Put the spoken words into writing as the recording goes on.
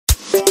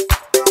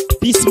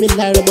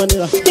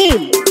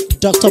Bismillahirrahmanirrahim.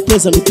 Dr.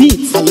 Praise and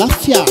Repeat.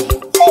 Àlàáfíà.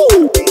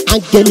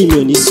 Áńgẹ́lì mi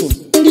ò ní sùn.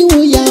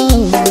 Eriwo ya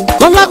o.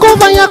 Lọ́la kó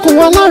bá yà kún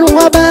Ọlọ́run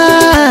ọba.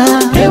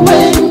 Ewé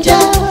ń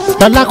jẹ́.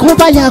 Lọ́la kó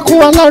bá yà kún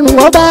Ọlọ́run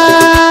ọba.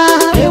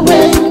 Ewé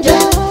ń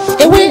jẹ́.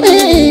 Ewé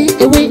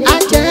á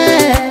jẹ́.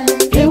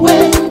 Ewé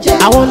ń jẹ́.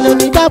 Àwọn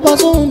lóní gbàgbọ́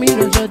sóhun mi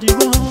lọ́jọ́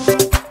dìbò.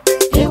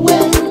 Ewé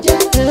ń jẹ́.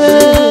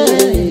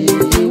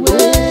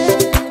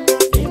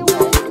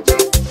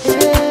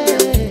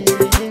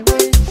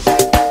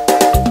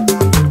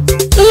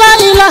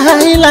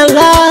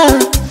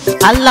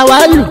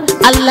 Alawalu,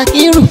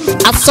 alakiru,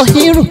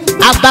 asohiru,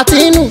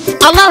 abatinu,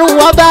 Ọlọ́run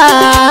ọba.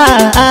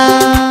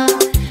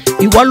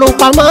 Ìwọ ló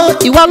pamọ́,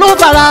 ìwọ ló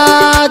fara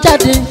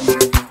jáde.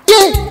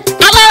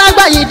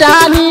 Alárágbá yìí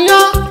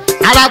dániyàn,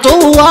 ara tó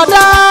wù ọ́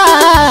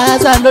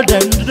dáadáa ló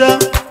dẹ̀ ń dá.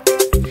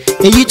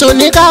 Èyí tó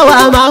ní káwa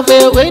máa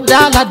fẹ́ wé dá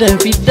ládẹ̀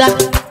fi dá.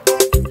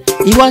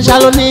 Ìwọ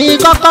ṣàlò ní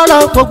kọ́kọ́rọ́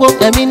gbogbo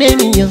ẹ̀mí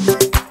nìyẹn.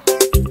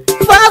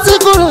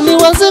 Fásikúrú ni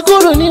wọ́n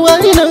síkúrú ni wọ́n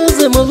nínú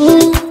ìsìnkú.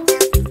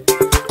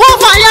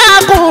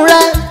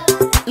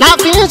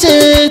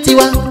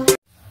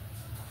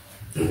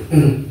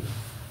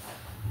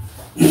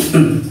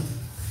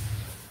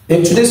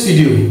 In today's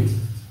video,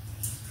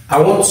 I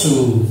want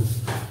to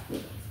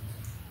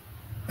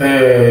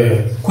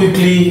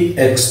quickly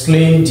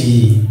explain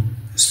the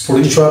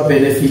spiritual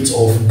benefits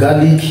of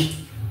garlic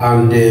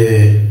and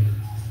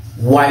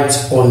white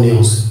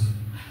onions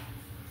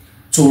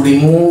to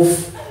remove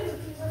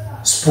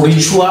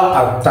spiritual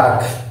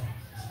attack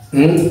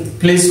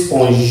placed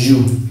on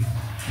you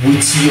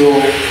with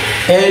your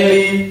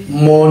early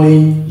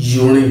morning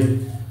urine.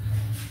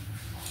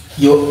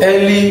 Your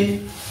early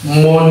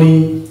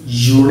morning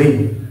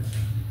urine.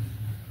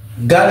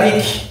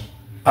 Garlic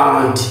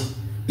and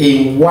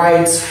a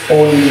white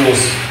onions.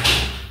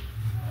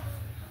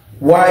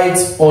 White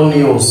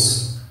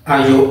onions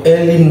and your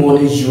early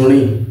morning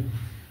urine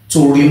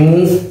to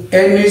remove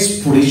any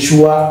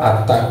spiritual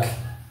attack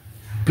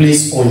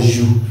placed on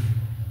you.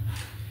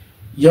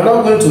 You're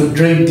not going to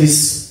drink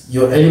this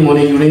your early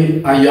morning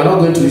urine and you are not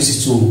going to use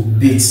it to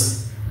bathe.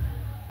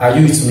 Are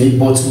you with me?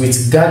 But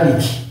with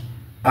garlic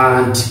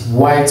and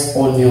white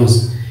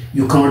onions,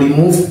 you can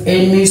remove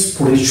any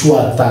spiritual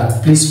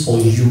attack placed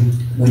on you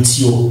with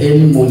your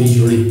early morning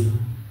urine.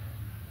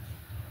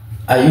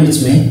 Are you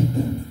with me?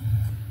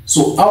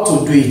 So how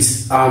to do it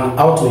and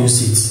how to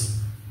use it?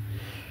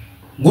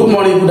 Good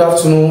morning, good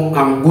afternoon,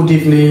 and good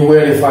evening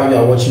wherever you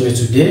are watching me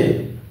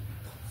today.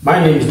 My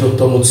name is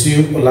Dr.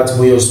 Mutiu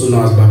Olatiboye, also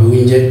known as Babu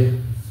Winje.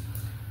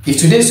 If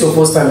today is your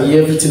first time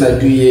here, everything I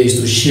do here is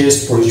to share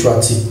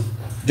spiritual tip,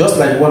 just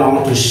like what I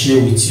want to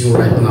share with you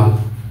right now.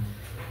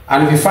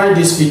 And if you find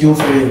this video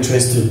very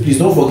interesting, please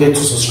don't forget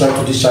to subscribe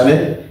to this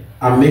channel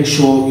and make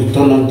sure you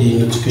turn on the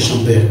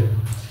notification bell.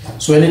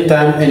 So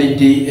anytime, any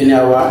day, any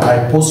hour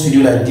I post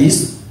video like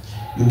this,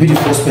 you'll be the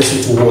first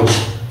person to watch.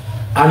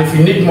 And if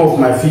you need more of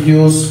my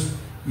videos,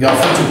 you are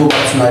free to go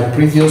back to my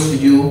previous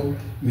video.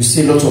 You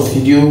see a lot of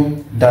video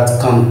that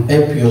can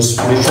help your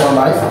spiritual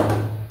life.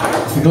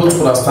 If you don't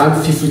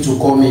understand, feel free to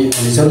call me on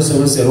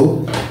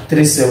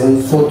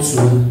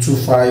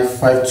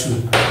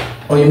 070-3742-2552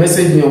 or you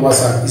message me on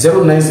WhatsApp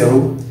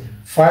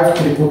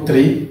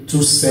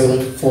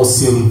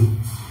 090-5333-2740.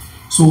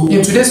 So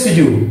in today's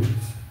video, and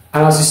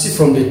as you see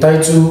from the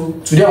title,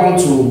 today I want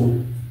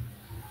to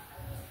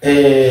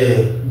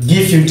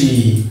give you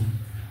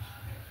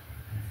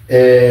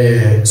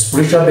the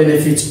spiritual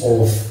benefits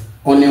of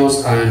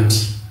onions and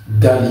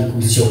garlic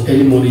with your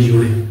early morning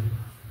urine.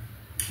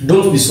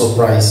 Don't be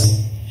surprised.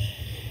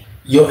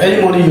 Your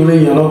early morning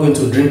urine, you are not going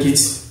to drink it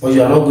or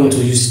you are not going to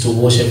use it to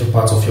wash every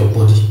part of your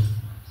body.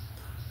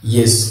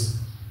 Yes.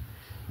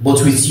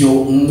 But with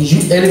your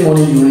early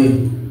morning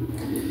urine,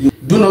 you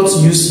do not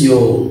use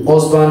your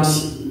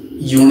husband's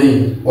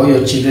urine or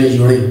your children's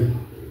urine.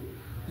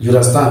 You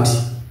understand?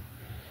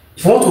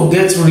 If you want to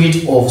get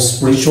rid of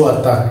spiritual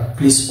attack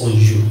placed on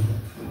you,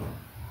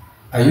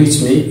 are you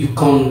with me? You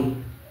can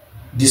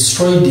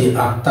destroy the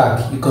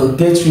attack. You can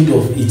get rid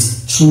of it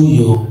through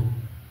your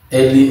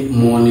early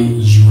morning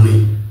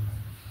urine.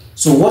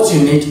 So what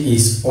you need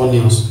is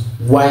onions,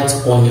 white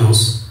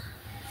onions.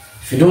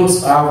 If you don't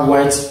have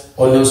white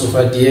onions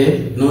over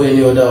there, no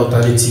any other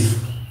alternative.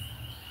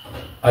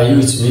 Are you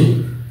with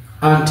me?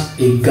 And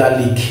a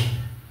garlic.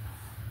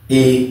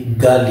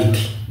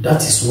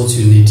 That is what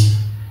you need.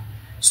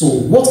 So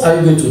what are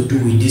you going to do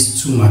with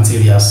these two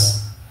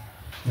materials?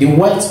 The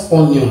white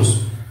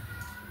onions,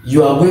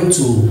 you are going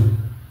to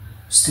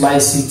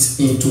slice it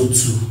into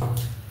two.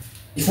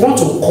 If you want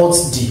to cut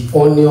the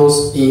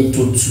onions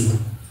into two,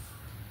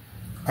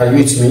 are you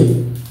with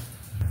me?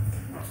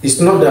 It's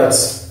not that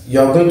you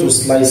are going to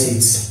slice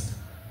it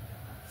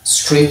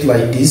straight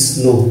like this.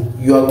 No,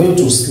 you are going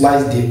to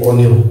slice the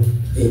onion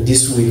in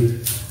this way.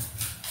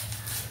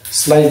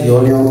 Slice the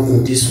onion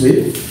in this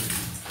way.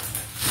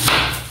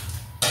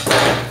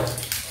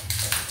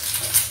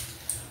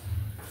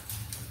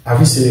 Have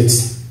you seen it?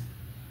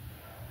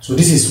 So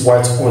this is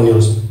white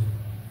onions.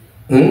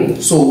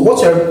 So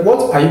what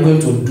are you going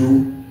to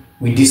do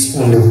with this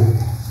onion?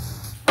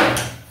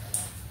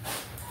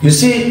 You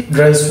see,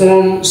 there is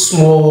one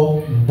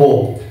small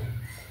bulb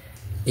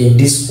in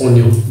this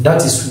onion.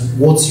 That is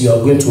what you are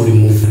going to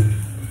remove.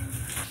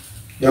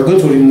 You are going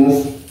to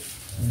remove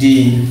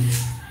the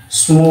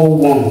small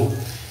one.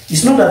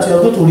 It's not that you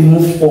are going to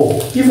remove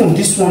all. Even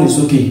this one is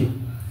okay.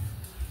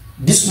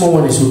 This small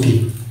one is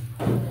okay.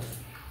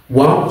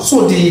 One.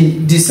 So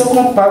the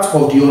second part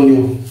of the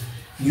onion,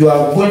 you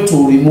are going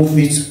to remove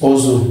it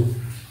also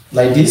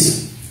like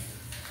this.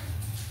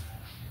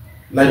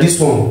 Like this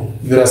one.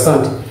 You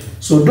understand?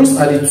 So those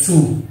are the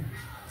two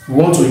we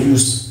want to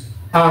use.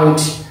 And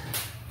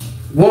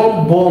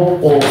one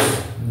bulb of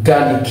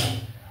garlic.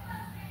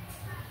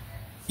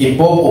 A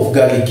bulb of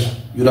garlic.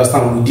 You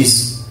understand? With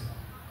this.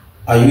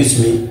 Are you with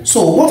me?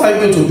 So what are you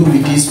going to do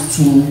with these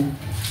two?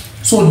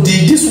 So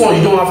this one,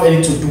 you don't have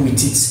anything to do with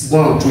it.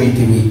 Go and throw it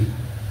away.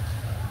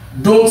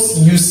 Don't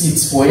use it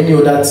for any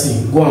other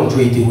thing. Go and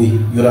throw it away.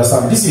 You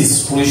understand? This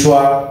is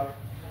spiritual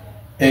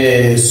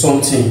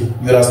something.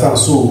 You understand?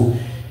 So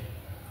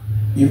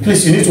you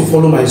need to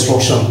follow my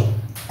instruction.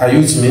 Are you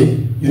with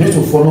me? You need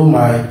to follow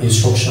my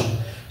instruction.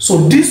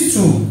 So these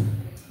two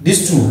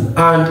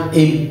and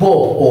a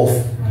bulb of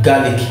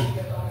garlic.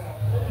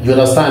 You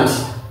understand?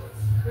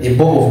 A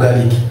bulb of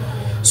garlic.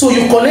 So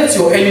you collect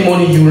your early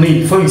morning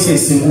urine before you say a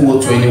single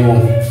word to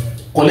anyone.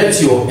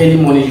 Collect your early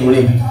morning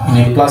urine in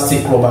a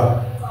plastic rubber.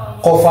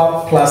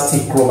 Cover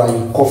plastic rubber.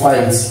 You cover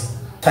it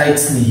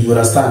tightly. You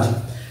understand?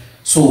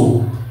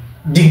 So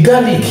the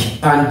garlic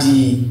and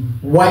the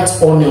white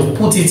onion,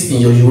 put it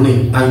in your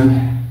urine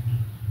and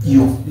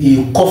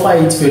you cover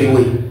it very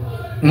well.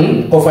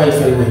 Cover it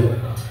very well.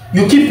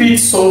 You keep it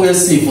somewhere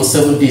safe for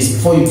 7 days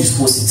before you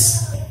dispose it.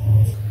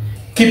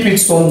 Keep it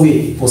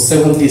somewhere for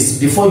 7 days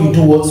before you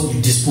do what?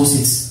 You dispose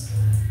it.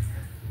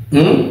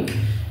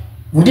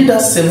 Within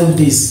that 7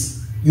 days,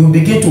 you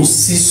begin to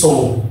see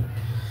some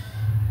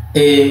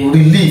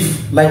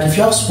relief. Like if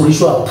you have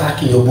spiritual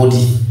attack in your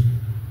body,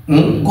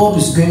 God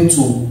is going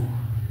to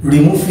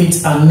remove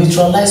it and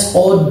neutralize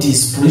all the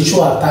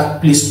spiritual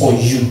attack placed on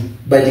you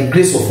by the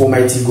grace of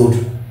Almighty God.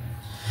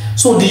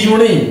 So the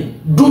urine,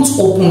 don't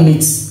open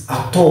it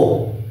at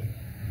all.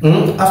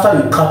 After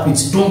you cap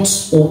it, don't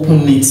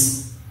open it.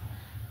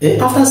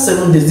 After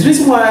 7 days, the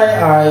reason why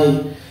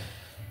I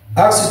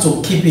ask you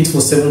to keep it for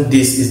 7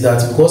 days is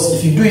that because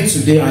if you do it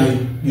today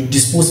and you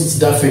dispose it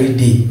that very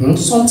day,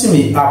 something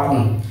may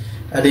happen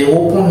and they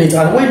open it,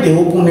 and when they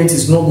open it,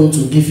 it's not going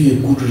to give you a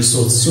good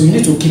result. So you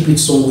need to keep it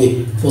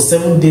somewhere for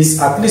 7 days,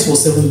 at least for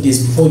 7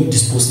 days before you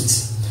dispose it.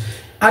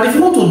 And if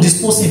you want to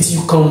dispose it,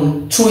 you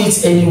can throw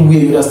it anywhere.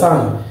 You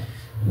understand?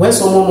 When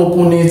someone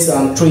open it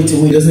and throw it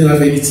away, it doesn't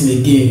have anything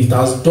again. It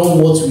has done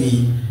what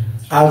we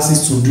asked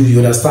it to do. You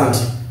understand?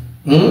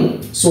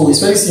 So it's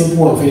very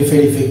simple and very,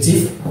 very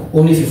effective,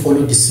 only if you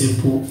follow the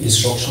simple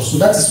instructions. So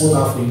that is what I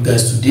have for you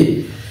guys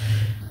today.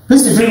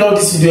 Please, if you love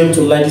this video,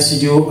 to like this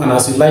video, and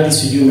as you like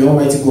this video, may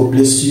Almighty God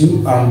bless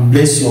you and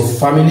bless your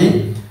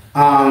family.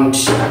 And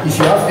if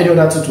you have any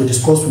other thing to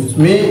discuss with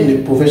me in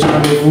a professional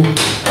level, you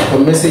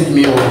can message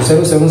me on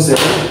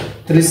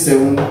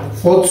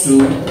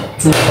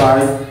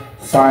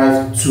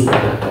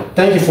 777-3742-2552.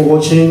 Thank you for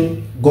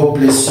watching. God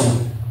bless you.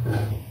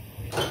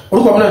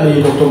 Orúkọ mi náà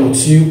ni Dr.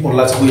 Mutiu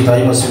Ọlátíbóyè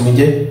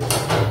Táyémọ̀símíjẹ́,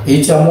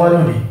 èyí tí a mú wá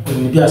lónìí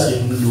pẹ̀lú bí a ṣe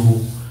ń lo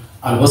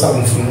àlùbọ́sà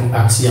funfun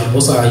àti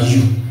àlùbọ́sà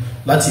ayù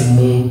láti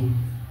mú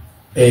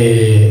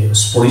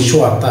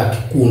spiritual attack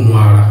kó nu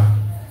ara.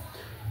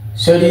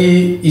 Ṣé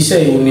rí iṣẹ́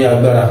yìí ní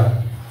agbára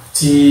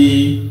tí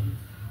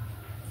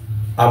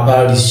a bá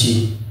rí ṣe?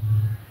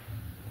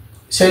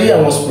 Ṣé rí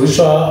àwọn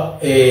spiritual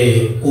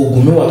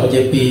oògùn mẹ́wàá tó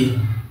jẹ́ pé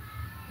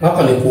wọ́n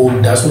kàn ní kó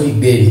dá sórí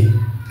ìgbẹ́ ni,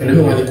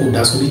 ẹlòmíràn ní kó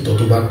dá sórí ìtọ̀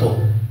tó bá tọ̀.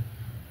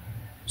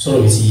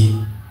 Sọ̀rọ̀ mi ti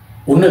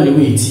òun náà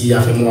níwèé tí a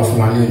fẹ́ mú wá fún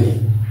wa ní òní.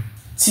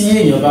 Tí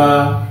èèyàn bá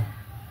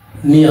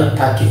ní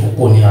àtàkì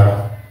púpọ̀ ní ara,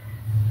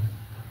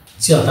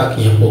 tí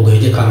àtàkì yẹn pọ̀ gan, ẹ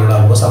jẹ́ ká lọ ra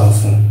àlùbọ́sà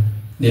funfun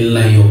ní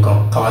ńlá ẹyọ kan,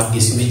 ká wá gé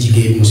sí méjì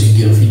gé mo sì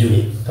gé nu fídíò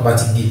yẹn, tá bá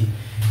ti gé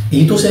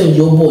èyí tó sẹ́yìn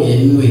yọ bọ̀ yẹn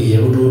nínú èyí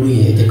ródóródó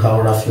yẹn, ẹ jẹ́ ká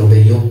rọra fi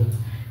ọbẹ̀ yọ.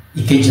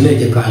 Ìkejì náà ẹ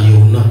jẹ́ ká yọ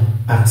òun náà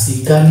àti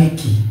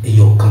gálíìkì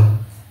ẹyọ kan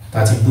tá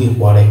ti bú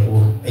ipò ara ẹ̀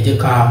kúrò. Ẹ jẹ́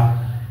ká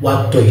wá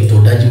tọ̀ ìtọ̀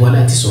dájú wá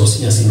láti sọ̀rọ̀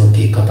síyàn sínú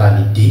kéèkan tá a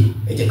lè dé.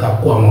 Ẹ jẹ́ ká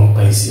kó àwọn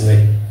nǹkan yìí sínú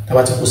ẹ̀, tá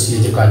bá ti kó sí ẹ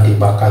jẹ́ ká dé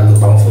pa ká gbé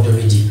pamọ́ fọ́jọ́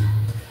méje.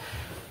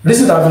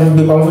 Reason tá a fi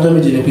gbé pamọ́ fọ́jọ́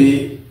méje ni pé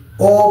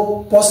ó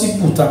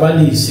possible tá a bá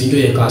lè ṣèjọ́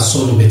yẹ ká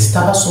sọnù, bẹ̀ tí tá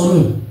a bá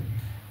sọnù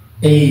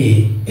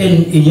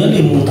èèyàn lè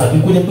mú tàbí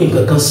kó jẹ́ pé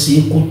nǹkan kan ṣe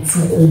kó tú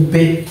kó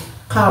bẹ́,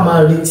 ká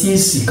máa retí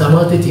èsì, ká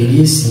máa tètè rí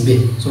èsì bẹ́ẹ̀.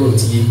 Sọ̀rọ̀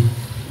ti yé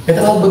ẹ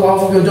tá a bá gbé pamọ́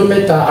fún ọjọ́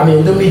mẹ́ta àmì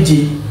ọjọ́ méje,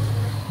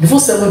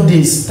 before 7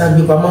 days tá a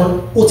gbé pamọ́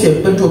ó ti ẹ̀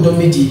pẹ́ ju ọjọ́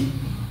méje.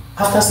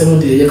 After 7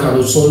 days, you can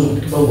also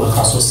know what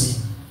has to see.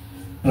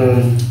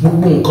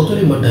 Gbogbo nǹkan tó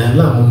lè mọ̀ dàyàn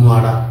láàmú nínú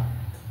ara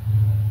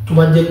tó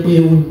bá jẹ́ pé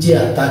ó jẹ́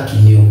àtàkì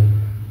ni o,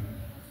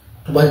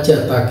 tó bá jẹ́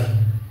àtàkì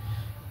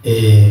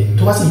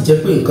tó bá sì jẹ́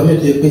pé nǹkan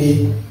mẹ́tọ́ jẹ́ pé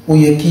ó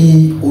yẹ kí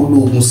o lo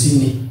oògùn sí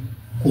ni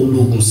kó lo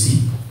oògùn sí,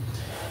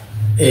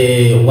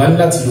 wà ní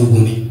láti lo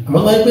oògùn ni. Àmọ́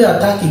tó bá jẹ́ pé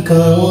àtàkì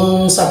kan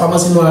wọ́n ń sápamọ́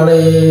sínú ara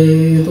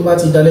ẹ, tó bá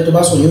ti dalẹ̀ tó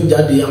bá sùn yóò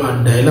jáde, a máa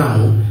dàyàn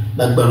láàmú,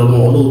 lágbára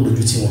Ọlọ́run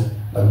dojú tì wọ́n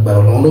lágbára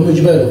Ọlọ́run ló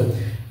méjì bẹ́ẹ̀ lọ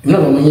ìmúlò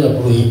àwọn ọmọ yín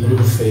àbúrò yín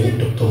olólùfẹ́ yín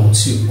Dr.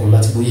 Mutiu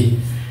Ọlátìbóyè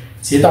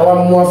tí tá wá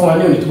mú wá fún wa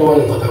ní òní tó bá wà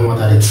nǹkan táwọn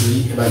àtàrẹ tí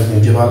ẹ bá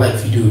gbìyànjú ẹ bá like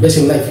fídíò bẹ́ẹ̀ sì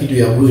ń like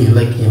fídíò àbúrò yín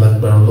like yín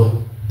lágbára Ọlọ́run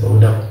tọ̀wọ́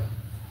dà.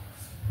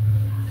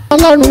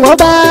 Ọlọ́run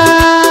ọba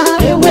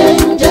ewé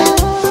ń jẹ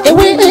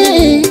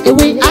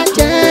ewé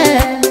ajẹ́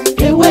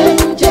ewé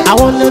ń jẹ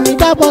àwọn lóní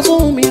dábọ̀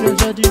sóhun mi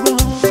lọ́jọ́ dìbò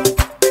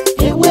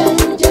ewé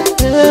ń jẹ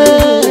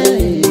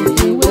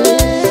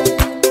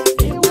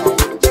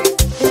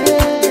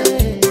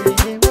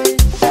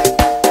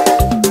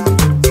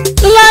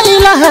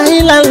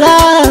láìláìláìlá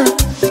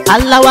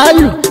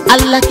aláwálù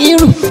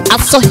alákírù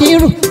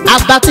asọ̀hírù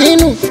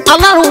abatínú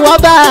Ọlọ́run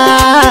ọba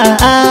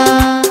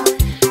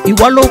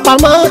ìwọ ló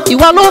pamọ́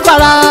ìwọ ló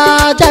fara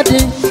jáde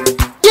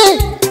yé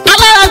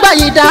alárágbá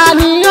yìí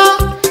dániyàn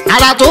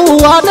ara tó wù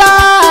ọ́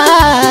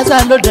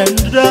dáadáa ló dẹ̀ ń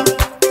dá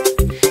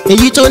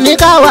èyí tó ní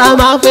káwa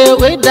máa fẹ́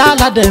wé dá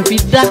ládẹ̀ fi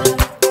dá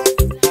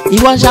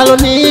ìwọ ṣàlò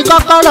ní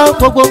kọ́kọ́rọ́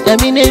gbogbo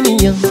ẹ̀mí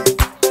nìyẹn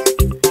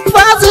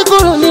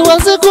fásikúrò ni wọ́n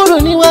síkúrò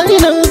ni wọ́n yìí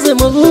náà ń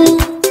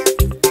sèmọ́.